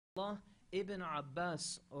Allah, Ibn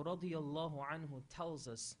Abbas radiyallahu anhu tells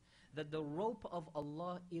us that the rope of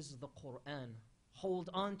Allah is the Quran. Hold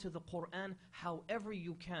on to the Quran however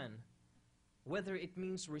you can. Whether it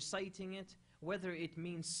means reciting it, whether it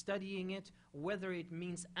means studying it, whether it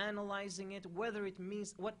means analyzing it, whether it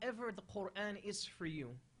means whatever the Quran is for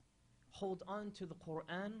you. Hold on to the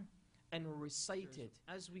Quran and recite it.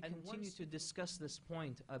 As we continue to discuss this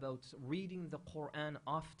point about reading the Quran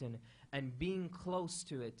often and being close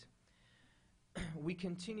to it, we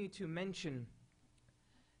continue to mention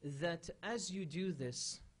that as you do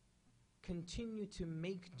this, continue to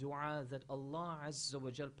make dua that Allah Azza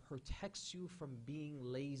wa Jal protects you from being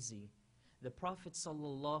lazy. The Prophet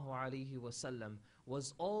sallallahu alaihi wasallam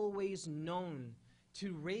was always known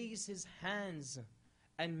to raise his hands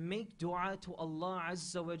and make dua to Allah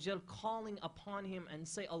Azza wa Jal, calling upon Him and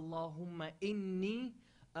say, Allahumma inni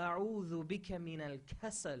a'udhu bika min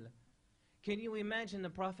al-kasal. Can you imagine the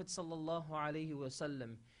Prophet sallallahu alaihi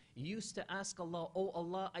wasallam used to ask Allah, Oh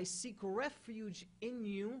Allah, I seek refuge in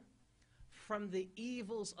you from the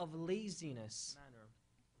evils of laziness.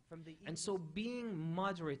 And so being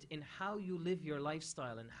moderate in how you live your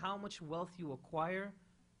lifestyle and how much wealth you acquire,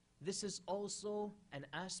 this is also an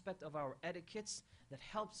aspect of our etiquettes that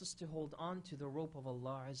helps us to hold on to the rope of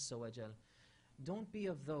Allah Azza wa Jal. Don't be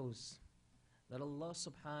of those that Allah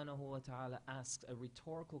subhanahu wa ta'ala asks a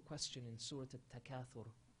rhetorical question in Surah Al-Takathur.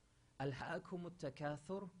 أَلْهَاكُمُ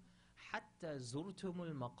التَّكَاثُرُ حَتَّى زُرْتُمُ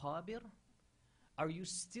الْمَقَابِرِ. Are you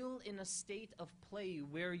still in a state of play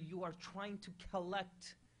where you are trying to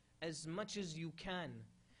collect as much as you can?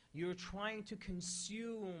 You're trying to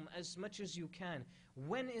consume as much as you can.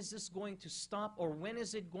 When is this going to stop, or when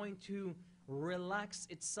is it going to relax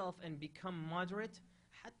itself and become moderate?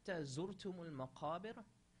 حَتَّى زُرْتُمُ الْمَقَابِرِ.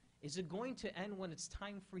 Is it going to end when it's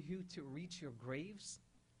time for you to reach your graves?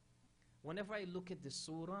 Whenever I look at this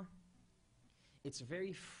surah, it's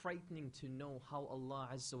very frightening to know how Allah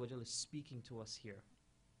Azza wa Jalla is speaking to us here.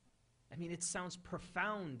 I mean, it sounds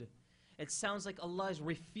profound. It sounds like Allah is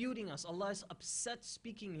refuting us. Allah is upset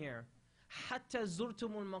speaking here. Hatta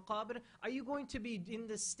zurtumul maqabir. Are you going to be in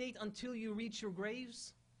this state until you reach your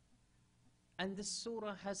graves? And this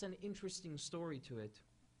surah has an interesting story to it.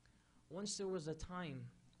 Once there was a time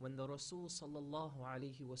when the Rasul sallallahu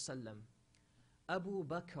alaihi wasallam, Abu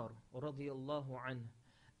Bakr radiyallahu anh,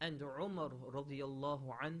 and Umar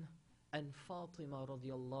radiyallahu anh, and Fatima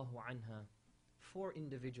radiyallahu anha, 4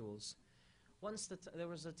 individuals. Once there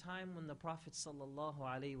was a time when the Prophet sallallahu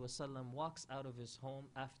alaihi wasallam walks out of his home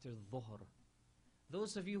after Dhuhr.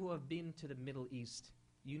 Those of you who have been to the Middle East,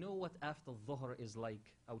 you know what after Dhuhr is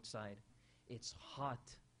like outside. It's hot,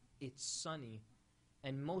 it's sunny,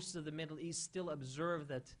 and most of the Middle East still observe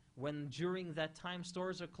that when during that time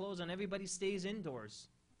stores are closed and everybody stays indoors.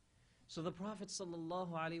 So the Prophet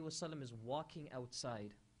ﷺ is walking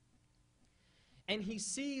outside, and he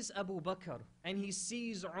sees Abu Bakr and he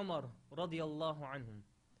sees Umar radiyallahu anhum.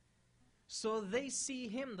 So they see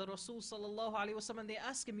him, the Rasul ﷺ, and they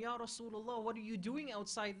ask him, Ya Rasulullah, what are you doing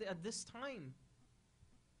outside at this time?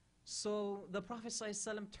 So the Prophet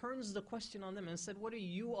ﷺ turns the question on them and said, what are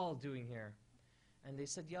you all doing here? And they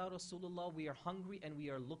said, Ya Rasulullah, we are hungry and we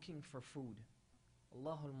are looking for food.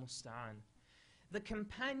 Allahul Musta'an. The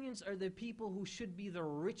companions are the people who should be the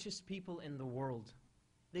richest people in the world.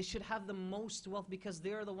 They should have the most wealth because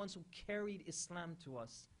they are the ones who carried Islam to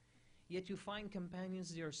us. Yet you find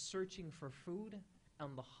companions, they are searching for food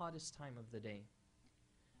on the hottest time of the day.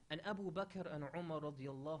 And Abu Bakr and Umar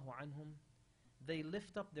radiyallahu anhum, they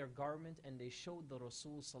lift up their garment and they showed the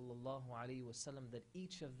Rasul sallallahu alaihi wasallam that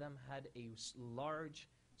each of them had a large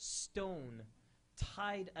stone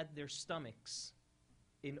tied at their stomachs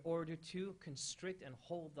in order to constrict and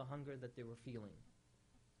hold the hunger that they were feeling.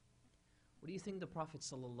 What do you think the Prophet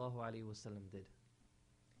sallallahu alaihi wasallam did?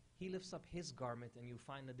 He lifts up his garment and you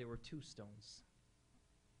find that there were 2 stones.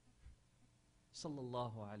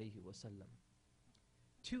 Sallallahu alaihi wasallam.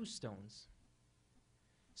 2 stones.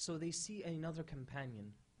 So they see another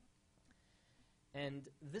companion, and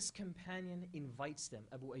this companion invites them,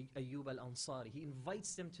 Abu Ayyub al-Ansari. He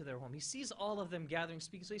invites them to their home. He sees all of them gathering,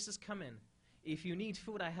 speaking, so he says, come in. If you need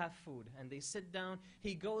food, I have food. And they sit down.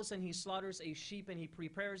 He goes and he slaughters a sheep and he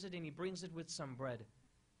prepares it and he brings it with some bread.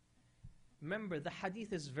 Remember, the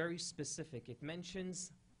hadith is very specific. It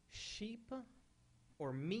mentions sheep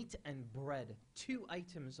or meat and bread, 2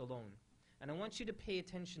 items alone. And I want you to pay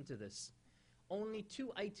attention to this. Only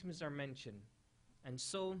 2 items are mentioned. And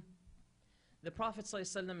so, the Prophet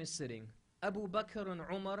ﷺ is sitting. Abu Bakr and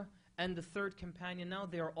Umar and the 3rd companion, now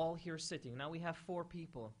they are all here sitting. Now we have 4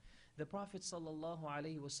 people. The Prophet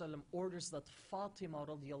ﷺ orders that Fatima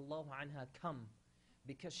radiyallahu anha come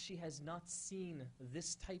because she has not seen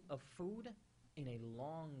this type of food in a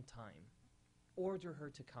long time. Order her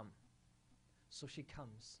to come. So she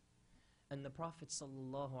comes. And the Prophet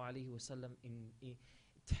ﷺ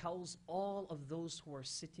tells all of those who are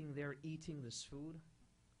sitting there eating this food,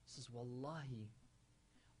 says, Wallahi,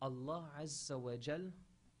 Allah Azza wa Jal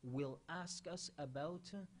will ask us about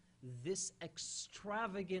this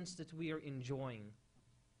extravagance that we are enjoying.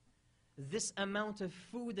 This amount of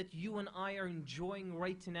food that you and I are enjoying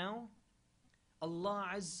right now, Allah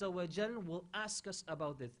Azza wa Jal will ask us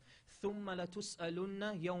about it. ثُمَّ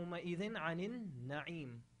لَتُسْأَلُنَّ يَوْمَئِذٍ عَنِ النَّعِيمِ.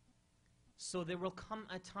 So there will come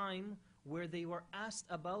a time where they were asked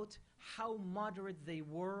about how moderate they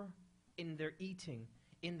were in their eating,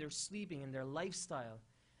 in their sleeping, in their lifestyle.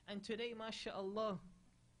 And today, mashallah,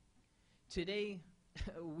 today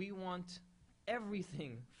we want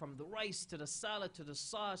everything from the rice to the salad to the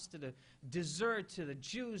sauce to the dessert to the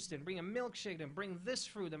juice, and bring a milkshake and bring this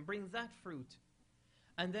fruit and bring that fruit.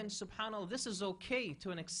 And then subhanAllah, this is okay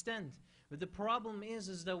to an extent. But the problem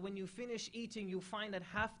is that when you finish eating, you find that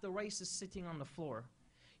half the rice is sitting on the floor.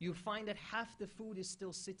 You find that half the food is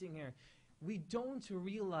still sitting here. We don't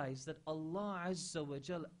realize that Allah Azza wa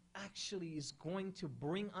Jal actually is going to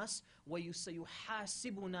bring us what you say,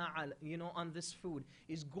 on this food,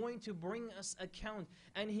 is going to bring us account,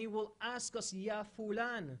 and He will ask us, Ya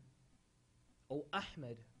Fulan, O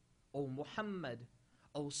Ahmed, O Muhammad,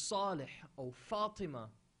 O Salih, O Fatima.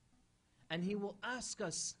 And He will ask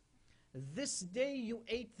us, this day you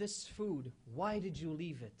ate this food, why did you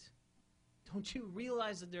leave it? Don't you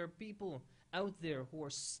realize that there are people out there who are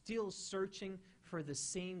still searching for the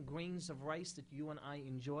same grains of rice that you and I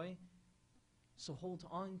enjoy? So hold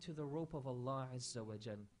on to the rope of Allah Azza wa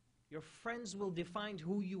Jal. Your friends will define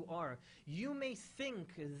who you are. You may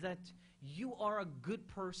think that you are a good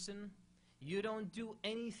person, you don't do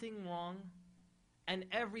anything wrong, and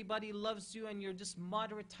everybody loves you and you're just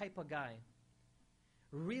moderate type of guy.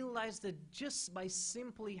 Realize that just by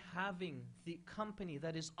simply having the company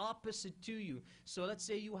that is opposite to you, so let's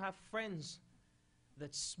say you have friends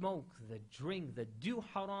that smoke, that drink, that do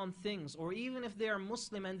haram things, or even if they are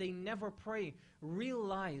Muslim and they never pray,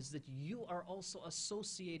 realize that you are also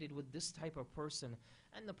associated with this type of person.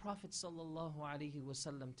 And the Prophet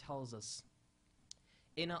ﷺ tells us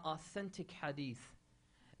in an authentic hadith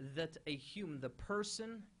that the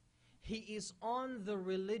person, he is on the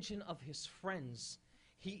religion of his friends.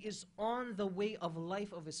 He is on the way of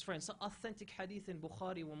life of his friends. It's an authentic hadith in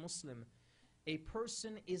Bukhari wa Muslim. A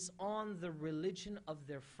person is on the religion of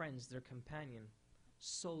their friends, their companion.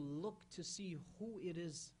 So look to see who it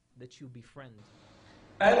is that you befriend.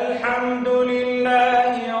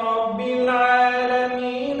 Alhamdulillahi Rabbil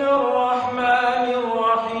Alameen Ar-Rahmanir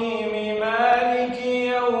Rahim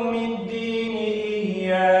Maliki Yawmiddin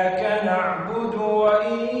Iyyaka na'budu wa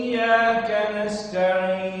iyyaka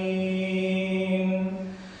nasta'in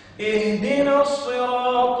Ihdina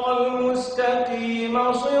as-siratal mustaqim